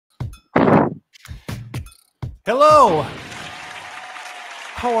Hello.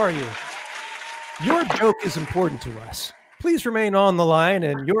 How are you? Your joke is important to us. Please remain on the line,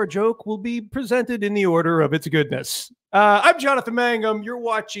 and your joke will be presented in the order of its goodness. I'm Jonathan Mangum. You're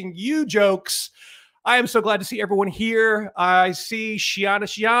watching Ujokes. I am so glad to see everyone here. I see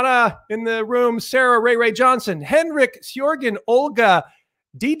Shiana in the room, Sarah Ray Johnson, Henrik Sjorgen, Olga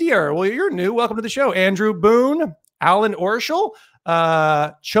Didier. Well, you're new. Welcome to the show. Andrew Boone, Alan Orschel,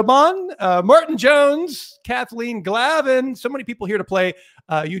 Chaban, Martin Jones, Kathleen Glavin. So many people here to play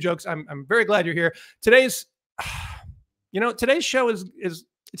Ujokes. I'm very glad you're here. Today's show is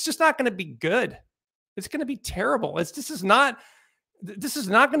it's just not going to be good. It's going to be terrible. This is not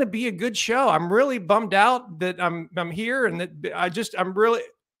going to be a good show. I'm really bummed out that I'm here, and that I'm really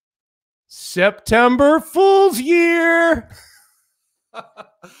September Fool's Year.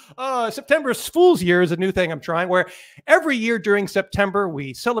 September Fool's Year is a new thing I'm trying, where every year during September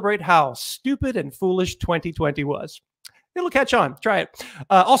we celebrate how stupid and foolish 2020 was. It'll catch on. Try it.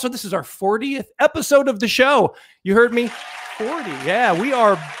 Also, this is our 40th episode of the show. You heard me? 40. Yeah,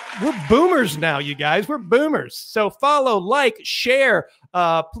 we're boomers now, you guys. We're boomers. So follow, like, share.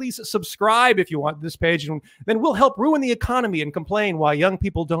 Please subscribe if you want this page, and then we'll help ruin the economy and complain why young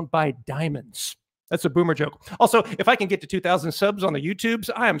people don't buy diamonds. That's a boomer joke. Also, if I can get to 2,000 subs on the YouTubes,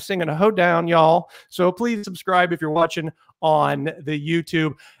 I am singing a hoedown, y'all. So please subscribe if you're watching on the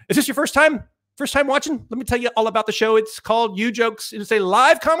YouTube. Is this your first time watching? Let me tell you all about the show. It's called Ujokes. It's a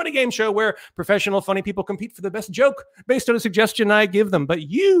live comedy game show where professional, funny people compete for the best joke based on a suggestion I give them. But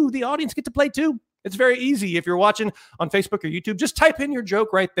you, the audience, get to play too. It's very easy. If you're watching on Facebook or YouTube, just type in your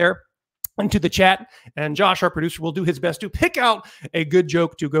joke right there into the chat, and Josh, our producer, will do his best to pick out a good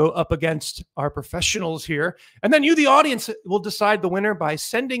joke to go up against our professionals here. And then you, the audience, will decide the winner by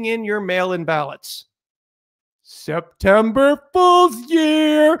sending in your mail-in ballots. September Fool's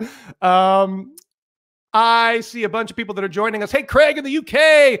Year. I see a bunch of people that are joining us. Hey, Craig in the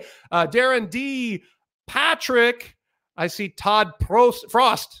UK, Darren D, Patrick. I see Todd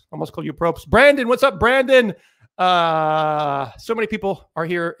Frost. Almost called you Probst. Brandon, what's up, Brandon? So many people are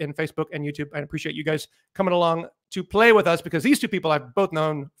here in Facebook and YouTube. I appreciate you guys coming along to play with us, because these two people I've both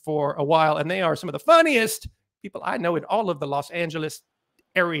known for a while, and they are some of the funniest people I know in all of the Los Angeles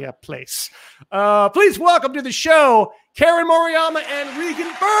area place. Please welcome to the show, Karen Maruyama and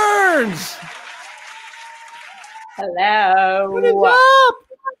Regan Burns. Hello. What is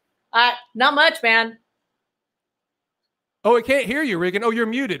up? Not much, man. Oh, I can't hear you, Regan. Oh, you're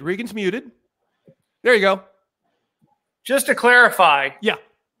muted. Regan's muted. There you go. Just to clarify. Yeah.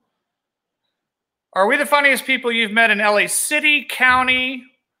 Are we the funniest people you've met in LA City, county,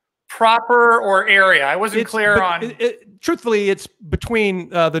 proper, or area? I wasn't clear on. Truthfully, it's between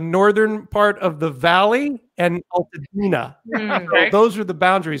the northern part of the valley and Altadena. Okay. So those are the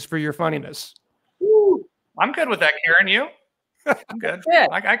boundaries for your funniness. Ooh, I'm good with that, Karen. You? I'm good. Good.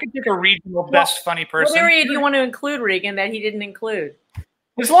 I could pick a regional best funny person. What area do you want to include, Regan, that he didn't include?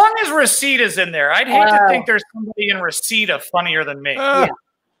 As long as Reseda is in there. I'd hate to think there's somebody in Reseda funnier than me.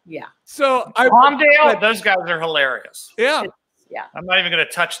 Yeah. So Palmdale, those guys are hilarious. Yeah. Yeah. I'm not even going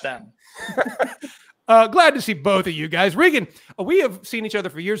to touch them. Glad to see both of you guys. Regan, we have seen each other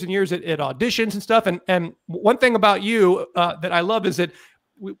for years and years at auditions and stuff. And one thing about you that I love is that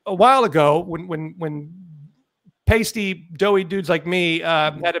a while ago, when pasty, doughy dudes like me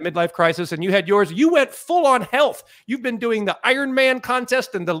had a midlife crisis, and you had yours, you went full on health. You've been doing the Ironman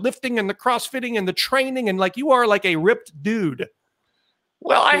contest and the lifting and the CrossFitting and the training, and like you are like a ripped dude.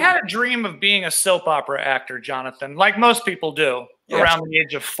 Well, I had a dream of being a soap opera actor, Jonathan, like most people do around the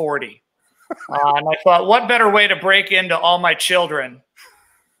age of 40. And I thought, what better way to break into all my children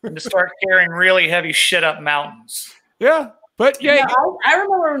than to start carrying really heavy shit up mountains? Yeah. But yeah, I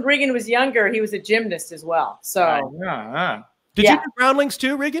remember when Regan was younger, he was a gymnast as well. So did you do groundlings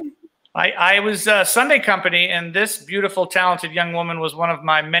too, Regan? I was Sunday company, and this beautiful, talented young woman was one of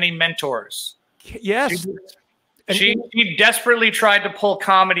my many mentors. Yes. She desperately tried to pull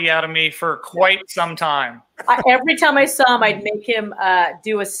comedy out of me for quite some time. Every time I saw him, I'd make him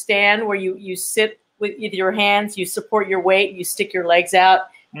do a stand where you sit with your hands, you support your weight, you stick your legs out,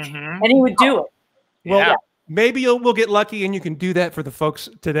 and he would do it. Well, maybe we'll get lucky and you can do that for the folks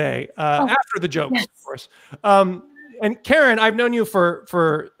today after the jokes, of course. And Karen, I've known you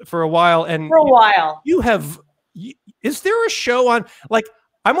for a while, and is there a show on, like,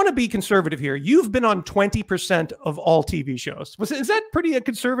 I want to be conservative here. You've been on 20% of all TV shows. Is that pretty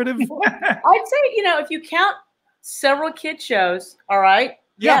conservative? I'd say, if you count several kid shows, all right.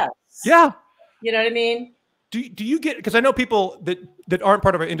 Yeah. Yes. Yeah. You know what I mean? Do you get, because I know people that aren't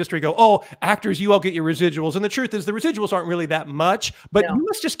part of our industry go, oh, actors, you all get your residuals. And the truth is the residuals aren't really that much, but you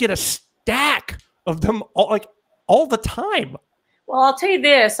must just get a stack of them all the time. Well, I'll tell you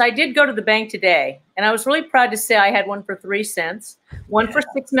this. I did go to the bank today, and I was really proud to say I had one for 3 cents, one for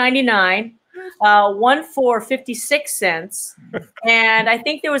 $6.99, one for 56 cents, and I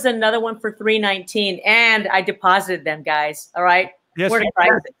think there was another one for $3.19, and I deposited them, guys. All right? Yes.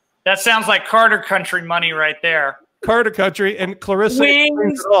 That sounds like Carter Country money right there. Carter Country and Clarissa.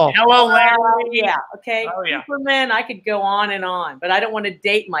 Wings. Hello, Larry. Yeah. Okay. Oh, yeah. Superman, I could go on and on, but I don't want to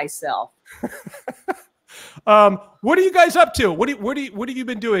date myself. What are you guys up to? What have you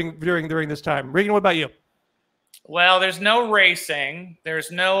been doing during this time? Regan, what about you? Well, there's no racing.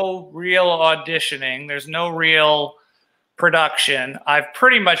 There's no real auditioning. There's no real production. I've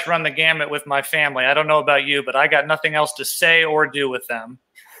pretty much run the gamut with my family. I don't know about you, but I got nothing else to say or do with them.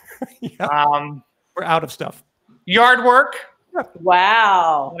 Yeah. We're out of stuff. Yard work.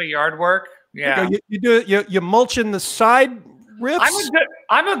 Wow. A lot of yard work. Yeah. You mulching the side riffs?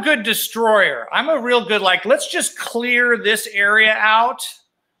 I'm a good destroyer. I'm a real good, like, let's just clear this area out.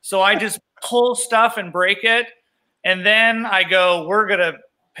 So I just pull stuff and break it. And then I go, we're going to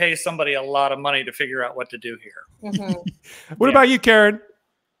pay somebody a lot of money to figure out what to do here. Mm-hmm. What about you, Karen?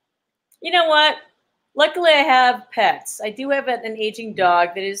 You know what? Luckily, I have pets. I do have an aging dog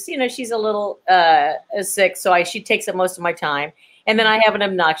that is, she's a little sick, so she takes up most of my time. And then I have an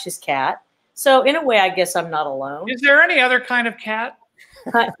obnoxious cat. So in a way, I guess I'm not alone. Is there any other kind of cat?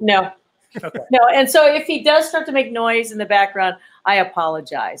 No. Okay. No. And so if he does start to make noise in the background, I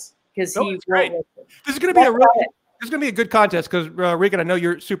apologize because he's great. This is going to be a good contest because Regan, I know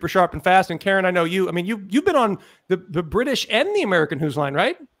you're super sharp and fast, and Karen, I know you. I mean, you've been on the British and the American Who's Line,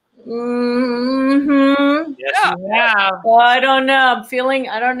 right? Mm-hmm. Yes, you have. Well, I don't know.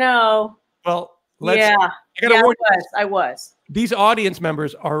 I don't know. Well, I was. These audience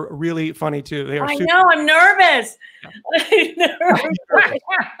members are really funny too. They are. I know. I'm nervous. She does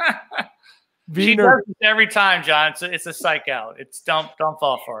this every time, John. It's a psych out. Don't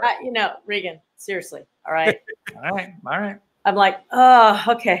fall for it. Regan. Seriously. All right. All right. I'm like, oh,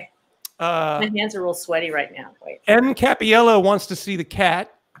 okay. My hands are real sweaty right now. Wait. N. Capiello wants to see the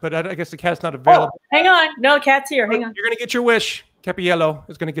cat, but I guess the cat's not available. Oh, hang on. No, cat's here. Hang on. You're going to get your wish. Capiello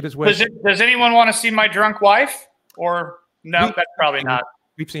is going to get his wish. Does anyone want to see my drunk wife? Or no, that's probably not.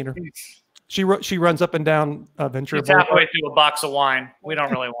 We've seen her. She runs up and down Ventura. She's halfway through a box of wine. We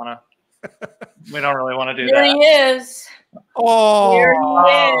don't really want to. We don't really want to do Here that. He is. Oh, here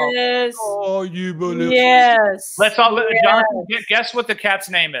he is. Oh, you believe? Yes. Let's all Jonathan, guess what the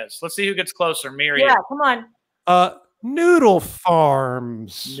cat's name is. Let's see who gets closer, me or you. Yeah, come on. Noodle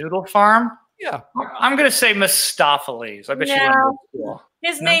Farms. Noodle Farm. Yeah. I'm gonna say Mistopheles. I bet you went to school.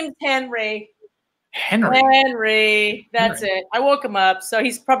 His name's Henry. Henry. That's it. I woke him up, so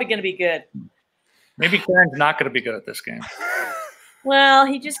he's probably going to be good. Maybe Karen's not going to be good at this game. Well,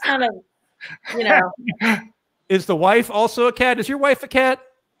 he just kind of, Is the wife also a cat? Is your wife a cat,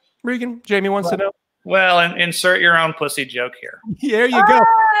 Regan? Jamie wants to know. Well, insert your own pussy joke here. There you go.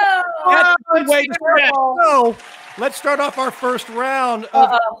 Oh, that's a good way to start. So let's start off our first round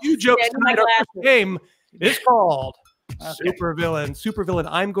of Ujokes. Our first game is called Super Villain. Super Villain.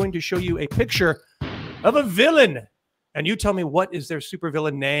 I'm going to show you a picture of a villain, and you tell me what is their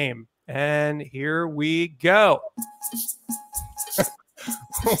supervillain name. And here we go.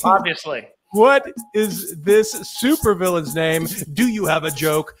 Obviously. What is this supervillain's name? Do you have a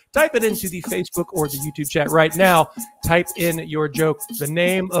joke? Type it into the Facebook or the YouTube chat right now. Type in your joke, the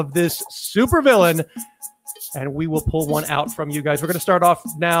name of this supervillain, and we will pull one out from you guys. We're going to start off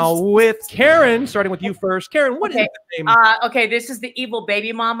now with Karen, starting with you first. Karen, what is the name? Okay, this is the evil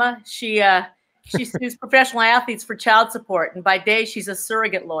baby mama. She sues professional athletes for child support, and by day she's a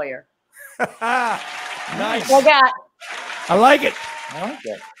surrogate lawyer. Nice. I like it. I like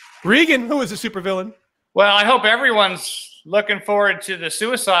it. Regan, who is a supervillain? Well, I hope everyone's looking forward to the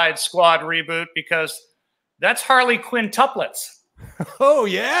Suicide Squad reboot because that's Harley Quintuplets. Oh,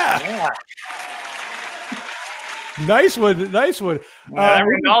 yeah. Nice one. Nice one. Yeah,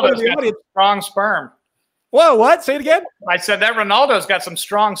 Ronaldo's got some strong sperm. Whoa, what? Say it again? I said that Ronaldo's got some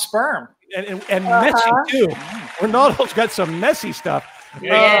strong sperm. And messy, too. Ronaldo's got some messy stuff.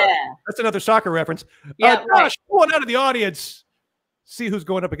 Yeah. That's another soccer reference. Yeah, Josh, one out of the audience. See who's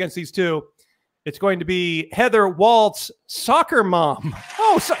going up against these two. It's going to be Heather Walt's soccer mom.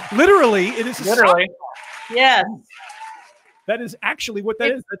 Oh, literally, it is literally. Yes. That is actually what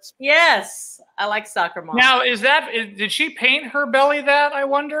that is. That's yes. I like soccer mom. Now, did she paint her belly that, I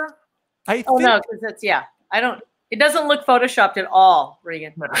wonder? No, because that's I don't. It doesn't look photoshopped at all,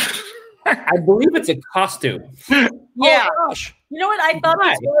 Regan. I believe it's a costume. Yeah. Oh, gosh. You know what? I thought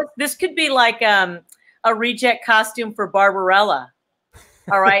this could be like a reject costume for Barbarella.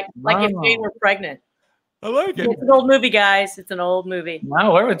 All right, like if Jane were pregnant. I like it. It's an old movie, guys. It's an old movie.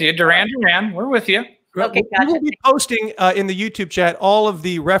 No, we're with you. Duran, we're with you. Okay, We will be posting in the YouTube chat all of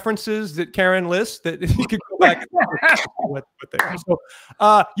the references that Karen lists that you can go back and what they are. So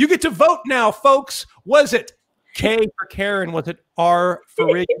you get to vote now, folks. Was it K for Karen? Was it R for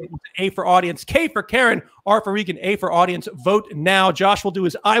Regan? Was it A for audience? K for Karen, R for Regan, A for audience. Vote now. Josh will do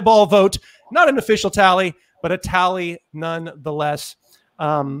his eyeball vote. Not an official tally, but a tally nonetheless.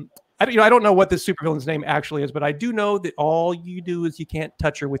 I don't know what this supervillain's name actually is, but I do know that all you do is you can't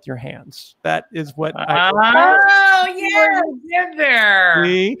touch her with your hands. That is what Oh, yeah. Get there.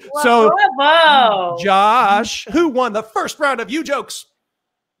 See? So, bravo. Josh, who won the first round of Ujokes?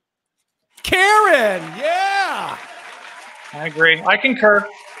 Karen. Yeah. I agree. I concur.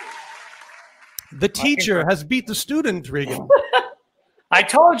 The teacher has beat the student, Regan. I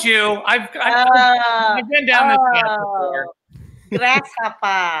told you. I've been down this path before.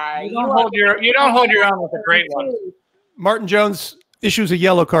 Grasshopper. You don't hold your own with a great one. Martin Jones issues a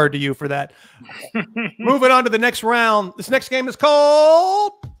yellow card to you for that. Moving on to the next round. This next game is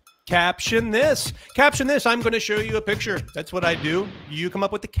called Caption This. Caption This. I'm going to show you a picture. That's what I do. You come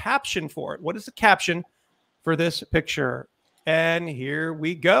up with the caption for it. What is the caption for this picture? And here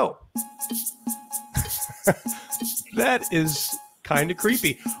we go. That is kind of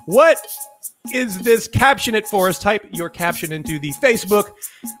creepy. What is this? Caption it for us. Type your caption into the Facebook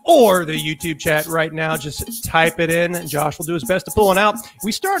or the YouTube chat right now. Just type it in, and Josh will do his best to pull it out.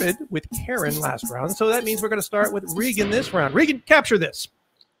 We started with Karen last round, so that means we're going to start with Regan this round. Regan, capture this.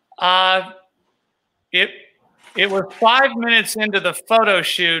 It was 5 minutes into the photo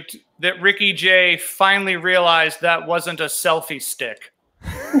shoot that Ricky J finally realized that wasn't a selfie stick.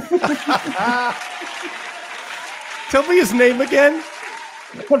 Tell me his name again.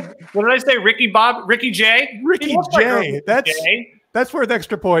 What did I say? Ricky J? Ricky J. That's worth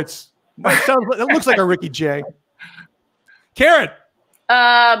extra points. It looks like a Ricky J. Karen.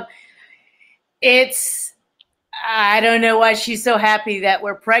 I don't know why she's so happy that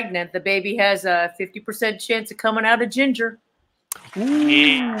we're pregnant. The baby has a 50% chance of coming out of ginger. Or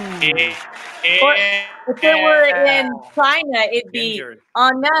if it were in China, it'd be, oh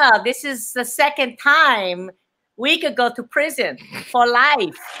no, this is the second time we could go to prison for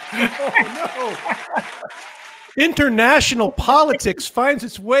life. Oh, no. International politics finds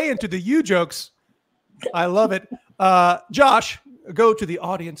its way into the Ujokes. I love it. Josh, go to the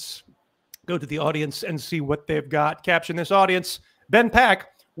audience. Go to the audience and see what they've got. Caption this, audience. Ben Pack,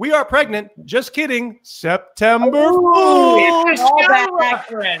 we are pregnant. Just kidding. September Fool. It's a show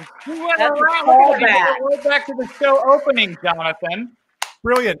reference. We went right back to the show opening, Jonathan.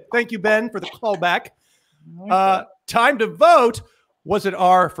 Brilliant. Thank you, Ben, for the callback. Time to vote. Was it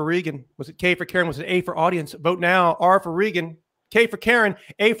R for Regan? Was it K for Karen? Was it A for audience? Vote now. R for Regan, K for Karen,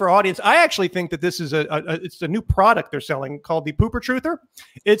 A for audience. I actually think that this is it's a new product they're selling called the Pooper Truther.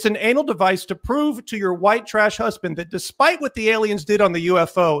 It's an anal device to prove to your white trash husband that despite what the aliens did on the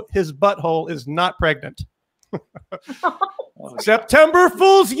UFO, his butthole is not pregnant. September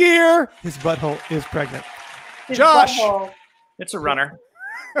Fool's Year. His butthole is pregnant. Josh. It's a runner.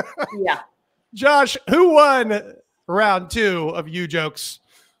 Yeah. Josh, who won round 2 of Ujokes?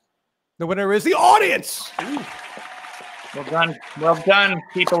 The winner is the audience. Ooh. Well done,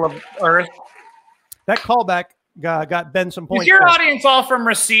 people of Earth. That callback got Ben some points. Is your audience all from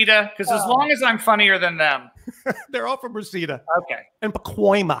Reseda? Because as long as I'm funnier than them. They're all from Reseda. Okay. And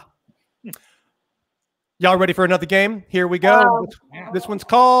Pacoima. Y'all ready for another game? Here we go. This one's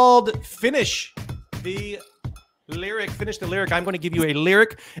called Finish the Lyric. Finish the lyric. I'm going to give you a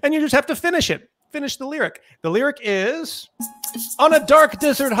lyric, and you just have to finish it. Finish the lyric. The lyric is, on a dark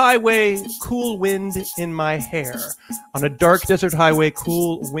desert highway, cool wind in my hair. On a dark desert highway,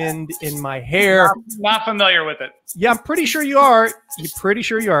 cool wind in my hair. Not familiar with it. Yeah, I'm pretty sure you are. You're pretty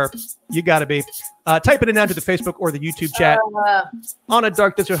sure you are. You got to be. Type it in down to the Facebook or the YouTube chat. On a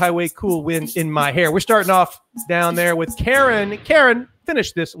dark desert highway, cool wind in my hair. We're starting off down there with Karen. Karen,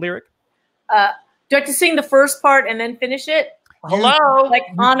 finish this lyric. Do I have to sing the first part and then finish it? Hello? Like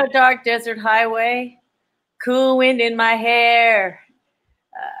on a dark desert highway, cool wind in my hair.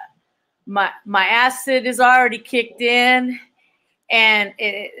 My acid is already kicked in, and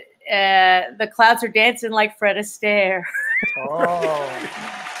the clouds are dancing like Fred Astaire. Oh.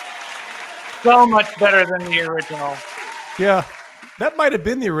 So much better than the original. Yeah, that might have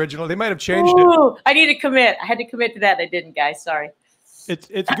been the original. They might have changed it. I need to commit. I had to commit to that. I didn't, guys. Sorry. It's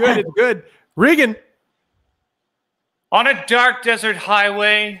good. It's good. Regan. On a dark desert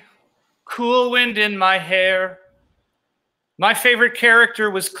highway, cool wind in my hair. My favorite character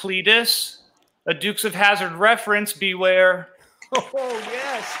was Cletus, a Dukes of Hazzard reference, beware. Oh,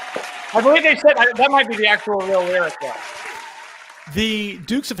 yes. I believe they said that might be the actual real lyric, though. The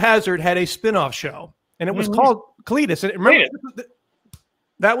Dukes of Hazzard had a spin-off show, and it was called Cletus. And remember,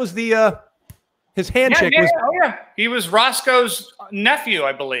 that was the his handshake. Yeah. He was Roscoe's nephew,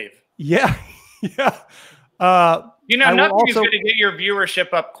 I believe. Yeah, yeah. Nothing's going to get your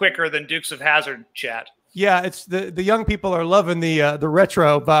viewership up quicker than Dukes of Hazzard chat. Yeah, it's the young people are loving the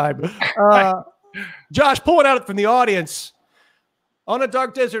retro vibe. Josh, pull it out from the audience. On a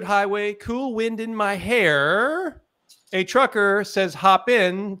dark desert highway, cool wind in my hair. A trucker says, "Hop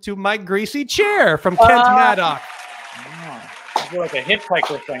in to my greasy chair," from Kent Maddock. I feel like a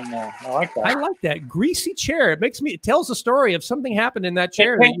hitchhiker thing there. I like that. I like that greasy chair. It tells the story of something happened in that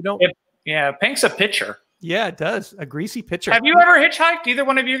chair that you don't. It paints a picture. Yeah, it does. A greasy picture. Have you ever hitchhiked? Either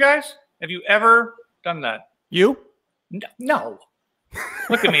one of you guys? Have you ever done that? You? No.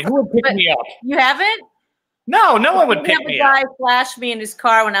 Look at me. Who would pick me up? You haven't? No, no one would pick me up. A guy flashed me in his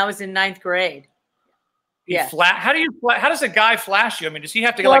car when I was in 9th grade. Yeah. How does a guy flash you? I mean, does he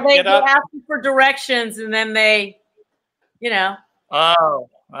have to get up? They ask you for directions, and then they, Oh,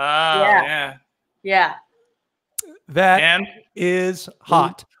 yeah. Yeah. That is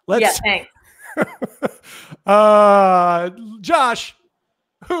hot. Yeah, thanks. Josh,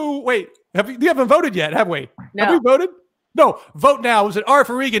 you haven't voted yet, have we? No. Have we voted? No, vote now. Was it R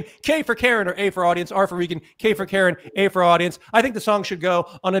for Regan, K for Karen, or A for audience? R for Regan, K for Karen, A for audience. I think the song should go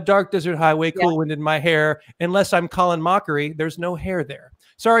on a dark desert highway, cool wind in my hair. Unless I'm Colin Mockery, there's no hair there.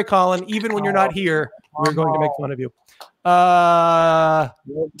 Sorry, Colin. Even when you're not here, we're going to make fun of you.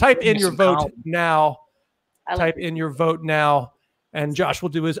 Type in your vote now. Type in your vote now. And Josh will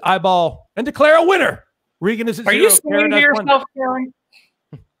do his eyeball and declare a winner. Regan is at 0. Are you singing to yourself, Karen?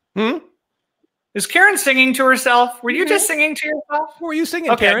 Is Karen singing to herself? Were you just singing to yourself? What were you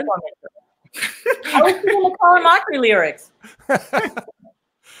singing, Karen? I was singing the Colin Mockery lyrics.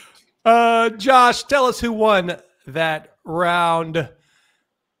 Josh, tell us who won that round.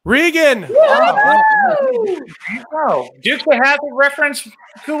 Regan. Oh, Duke the Hazzard reference.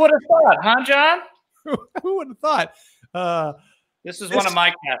 Who would have thought, huh, John? Who would have thought? This is one of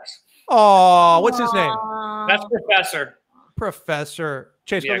my cats. Oh, what's his name? That's Professor. Professor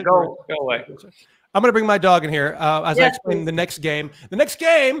Chase. Yeah, go away. I'm going to bring my dog in here as I explain the next game. The next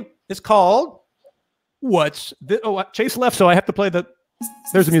game is called What's This? Oh, Chase left, so I have to play the.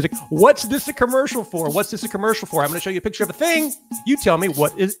 There's the music. What's this a commercial for? What's this a commercial for? I'm going to show you a picture of a thing. You tell me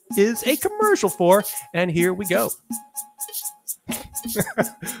what is a commercial for, and here we go.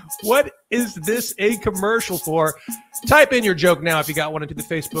 What is this a commercial for? Type in your joke now if you got one into the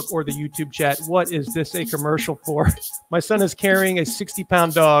Facebook or the YouTube chat. What is this a commercial for? My son is carrying a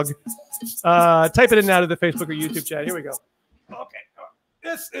 60-pound dog. Type it in now to the Facebook or YouTube chat. Here we go. Okay.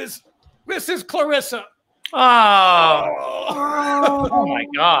 This is Clarissa. Oh my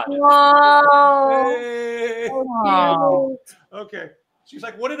God. Whoa. Hey. Oh. Okay. She's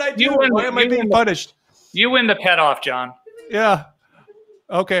like, what did I do? Why am I being punished? You win the pet off, John. Yeah.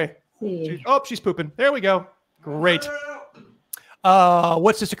 Okay. She's pooping. There we go. Great.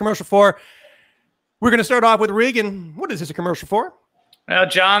 What's this a commercial for? We're going to start off with Regan. What is this a commercial for? Well,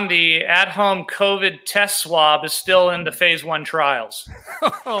 John, the at-home COVID test swab is still in the phase 1 trials.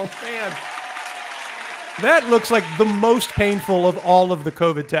 Oh, man. That looks like the most painful of all of the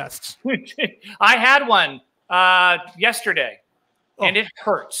COVID tests. I had one yesterday. And it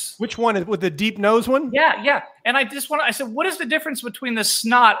hurts. Which one is with the deep nose one? Yeah. And I said, what is the difference between the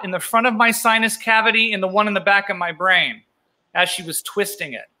snot in the front of my sinus cavity and the one in the back of my brain? As she was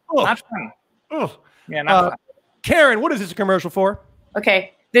twisting it. Oh. Not fun. Oh. Yeah, not fun. Karen, what is this a commercial for?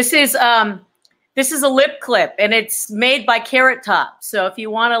 Okay. This is a lip clip, and it's made by Carrot Top. So if you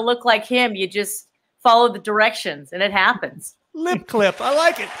want to look like him, you just follow the directions, and it happens. Lip clip. I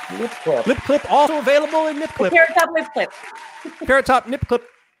like it. Lip clip also available in Nip Clip. Carrot Top lip clip. Carrot Top Nip Clip.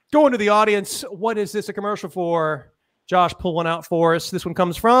 Going to the audience. What is this a commercial for? Josh, pull one out for us. This one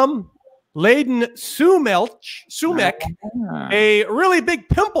comes from Layden Sumek, a really big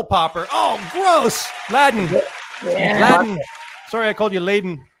pimple popper. Oh, gross. Layden. Sorry, I called you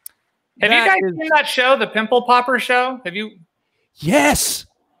Layden. Have you guys seen that show, the Pimple Popper Show? Have you? Yes.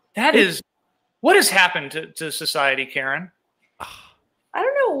 What has happened to society, Karen? I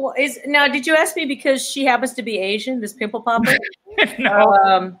don't know. Now, did you ask me because she happens to be Asian, this pimple popper?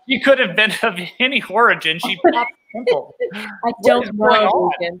 No. She could have been of any origin. She popped pimple. I don't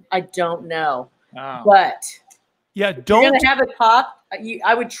know. I don't know. Oh. But yeah, you're going to have it pop.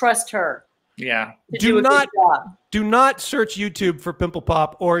 I would trust her. Yeah. Do not search YouTube for pimple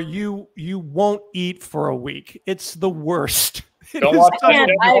pop, or you won't eat for a week. It's the worst. Don't watch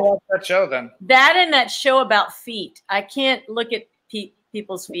that show then. That and that show about feet. I can't look at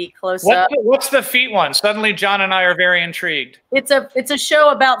people's feet close up. What's the feet one? Suddenly, John and I are very intrigued. It's a show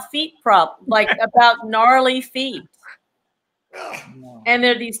about feet about gnarly feet. And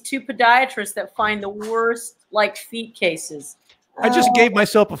there are these two podiatrists that find the worst feet cases. I just gave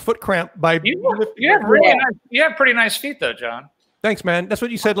myself a foot cramp by. You have pretty nice feet though, John. Thanks, man. That's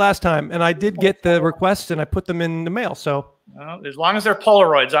what you said last time, and I did get the requests, and I put them in the mail. So, well, as long as they're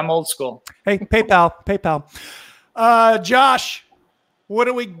Polaroids, I'm old school. Hey, PayPal. Josh, what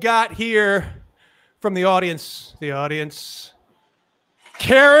do we got here from the audience? The audience.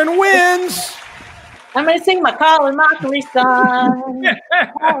 Karen wins. I'm gonna sing my Colin Mockery song.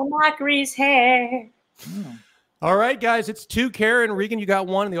 Colin Mockery's hair. All right, guys, it's 2. Karen, Regan, you got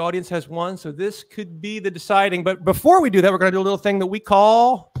 1, and the audience has 1, so this could be the deciding. But before we do that, we're going to do a little thing that we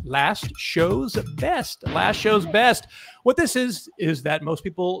call Last Show's Best. Last Show's Best. What this is that most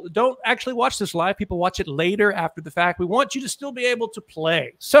people don't actually watch this live. People watch it later after the fact. We want you to still be able to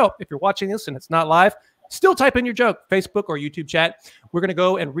play. So if you're watching this and it's not live, still type in your joke, Facebook or YouTube chat. We're going to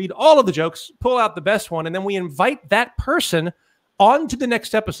go and read all of the jokes, pull out the best one, and then we invite that person on to the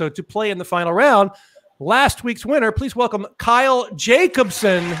next episode to play in the final round. Last week's winner, please welcome Kyle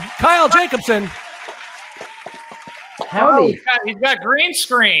Jacobson. Kyle Jacobson. Howdy. He's got green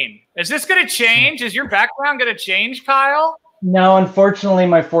screen. Is this going to change? Is your background going to change, Kyle? No, unfortunately,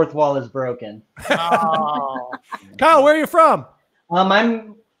 my fourth wall is broken. Oh. Kyle, where are you from?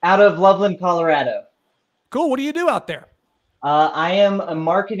 I'm out of Loveland, Colorado. Cool. What do you do out there? I am a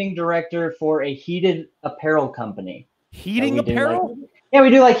marketing director for a heated apparel company. Heating apparel? We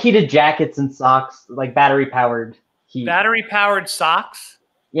do heated jackets and socks, battery-powered heat. Battery-powered socks?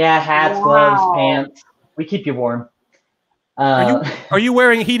 Yeah, hats, gloves, pants. We keep you warm. Are you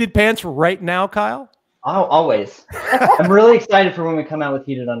wearing heated pants right now, Kyle? Oh, always. I'm really excited for when we come out with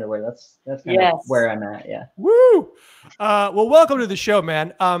heated underwear. That's kind of where I'm at, yeah. Woo! Well, welcome to the show,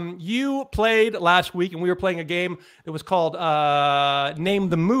 man. You played last week, and we were playing a game that was called Name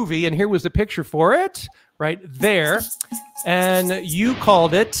the Movie, and here was the picture for it right there. And you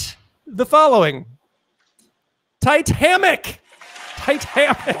called it the following. Titanic.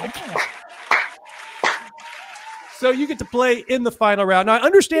 So you get to play in the final round. Now, I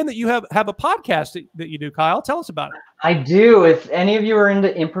understand that you have a podcast that you do, Kyle. Tell us about it. I do. If any of you are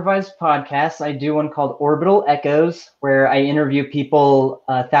into improvised podcasts, I do one called Orbital Echoes, where I interview people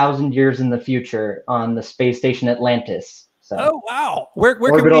 1,000 years in the future on the space station Atlantis. So, oh, wow. Where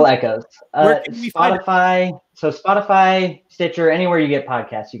Orbital Echoes. Where can we Spotify. So Spotify, Stitcher, anywhere you get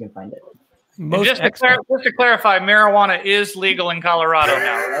podcasts, you can find it. Just to clarify, marijuana is legal in Colorado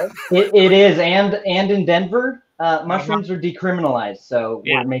now, right? It is, and in Denver. Mushrooms are decriminalized, so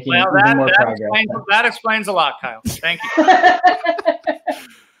we're making even more progress. That explains a lot, Kyle. Thank you.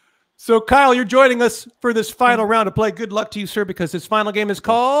 So, Kyle, you're joining us for this final round of play. Good luck to you, sir, because this final game is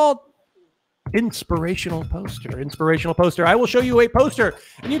called Inspirational Poster. Inspirational Poster. I will show you a poster,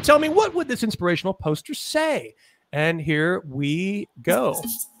 and you tell me what would this inspirational poster say. And here we go.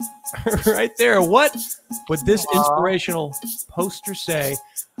 Right there. What would this inspirational poster say?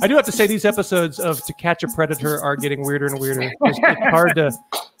 I do have to say these episodes of To Catch a Predator are getting weirder and weirder. It's hard to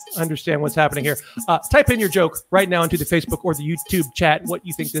understand what's happening here. Type in your joke right now into the Facebook or the YouTube chat what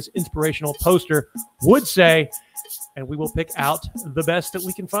you think this inspirational poster would say, and we will pick out the best that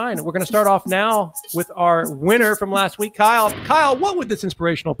we can find. We're going to start off now with our winner from last week, Kyle. Kyle, what would this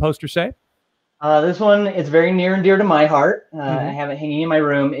inspirational poster say? This one is very near and dear to my heart. I have it hanging in my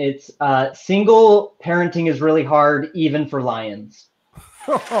room. It's single parenting is really hard, even for lions.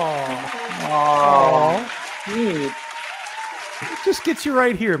 It just gets you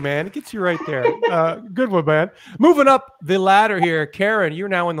right here, man. It gets you right there. Good one, man. Moving up the ladder here, Karen, you're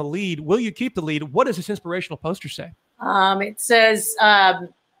now in the lead. Will you keep the lead? What does this inspirational poster say? It says,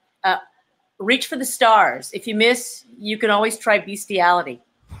 reach for the stars. If you miss, you can always try bestiality.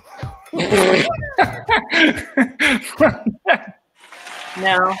 No.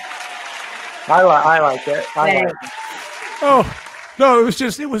 I like it. Oh, no, it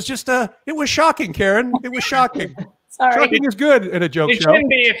was shocking, Karen. It was shocking. Sorry. Shocking is good in a joke show. It shouldn't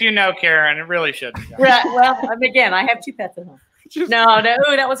be if you know Karen. It really shouldn't. Right, well, again, I have 2 pets at home. No,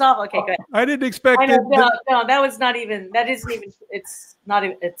 that was awful. Okay, good. I didn't expect it. No, that was not even, that isn't even, it's not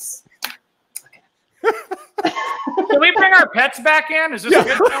even, it's, Can we bring our pets back in? Is this a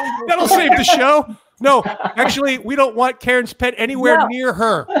good time? That'll save the show. No, actually, we don't want Karen's pet anywhere near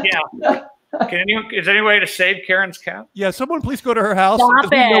her. Yeah. Is there any way to save Karen's cat? Yeah, someone please go to her house Stop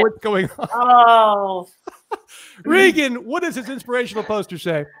because we know what's going on. Oh. Regan, what does his inspirational poster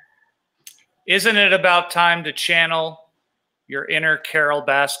say? Isn't it about time to channel your inner Carol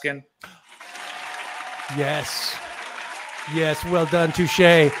Baskin. Yes. Yes, well done,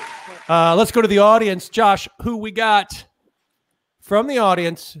 touche. Let's go to the audience. Josh, who we got from the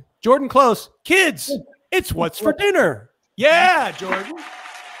audience? Jordan Close. Kids, it's what's for dinner. Yeah, Jordan.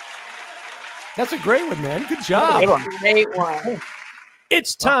 That's a great one, man. Good job. Great one.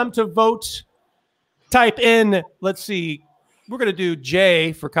 It's time to vote. Type in, let's see, we're going to do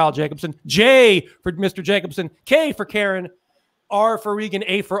J for Kyle Jacobson, J for Mr. Jacobson, K for Karen, R for Regan,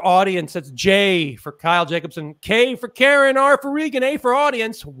 A for audience. That's J for Kyle Jacobson, K for Karen, R for Regan, A for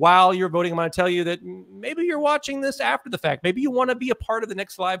audience. While you're voting, I'm going to tell you that maybe you're watching this after the fact. Maybe you want to be a part of the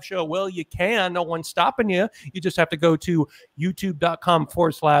next live show. Well, you can. No one's stopping you. You just have to go to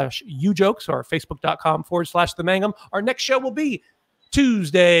youtube.com/Ujokes or facebook.com/The Mangum. Our next show will be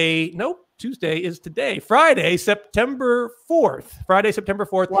Tuesday. Nope. Tuesday is today. Friday, September 4th. Friday, September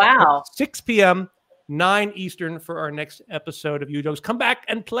 4th. Wow. 6 p.m., 9 Eastern for our next episode of Ujokes. Come back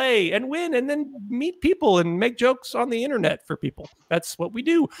and play and win and then meet people and make jokes on the internet for people. That's what we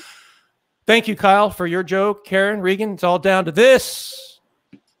do. Thank you, Kyle, for your joke. Karen, Regan, it's all down to this.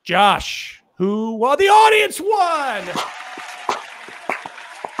 Josh, who the audience won.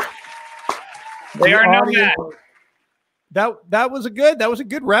 They are no match. That was a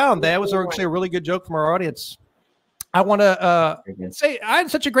good round. That was actually a really good joke from our audience. I want to say I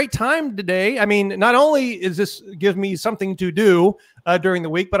had such a great time today. I mean, not only is this give me something to do during the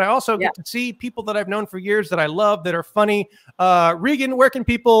week, but I also get to see people that I've known for years that I love, that are funny. Regan, where can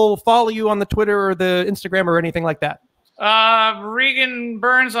people follow you on the Twitter or the Instagram or anything like that? Regan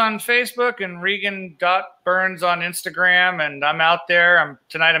Burns on Facebook and Regan.Burns on Instagram. And I'm out there.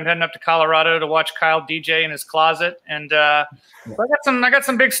 Tonight I'm heading up to Colorado to watch Kyle DJ in his closet. And I got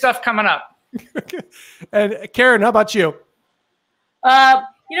some big stuff coming up. And Karen, how about you?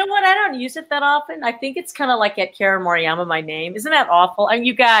 You know what? I don't use it that often. I think it's kind of like at Karen Maruyama, my name. Isn't that awful? I mean,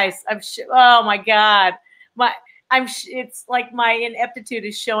 you guys, oh my God. It's like my ineptitude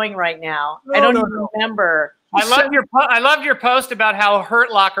is showing right now. I don't even remember. I love your post about how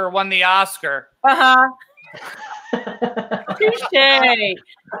Hurt Locker won the Oscar. Touche.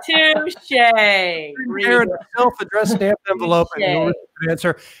 Aaron, self-addressed stamped envelope and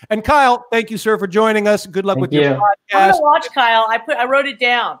answer. And Kyle, thank you, sir, for joining us. Good luck with your podcast. I'm gonna watch Kyle. I wrote it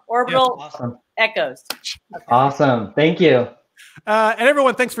down. Orbital Echoes. Okay. Awesome. Thank you. And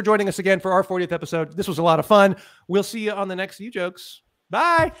everyone, thanks for joining us again for our 40th episode. This was a lot of fun. We'll see you on the next Ujokes.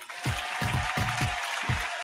 Bye.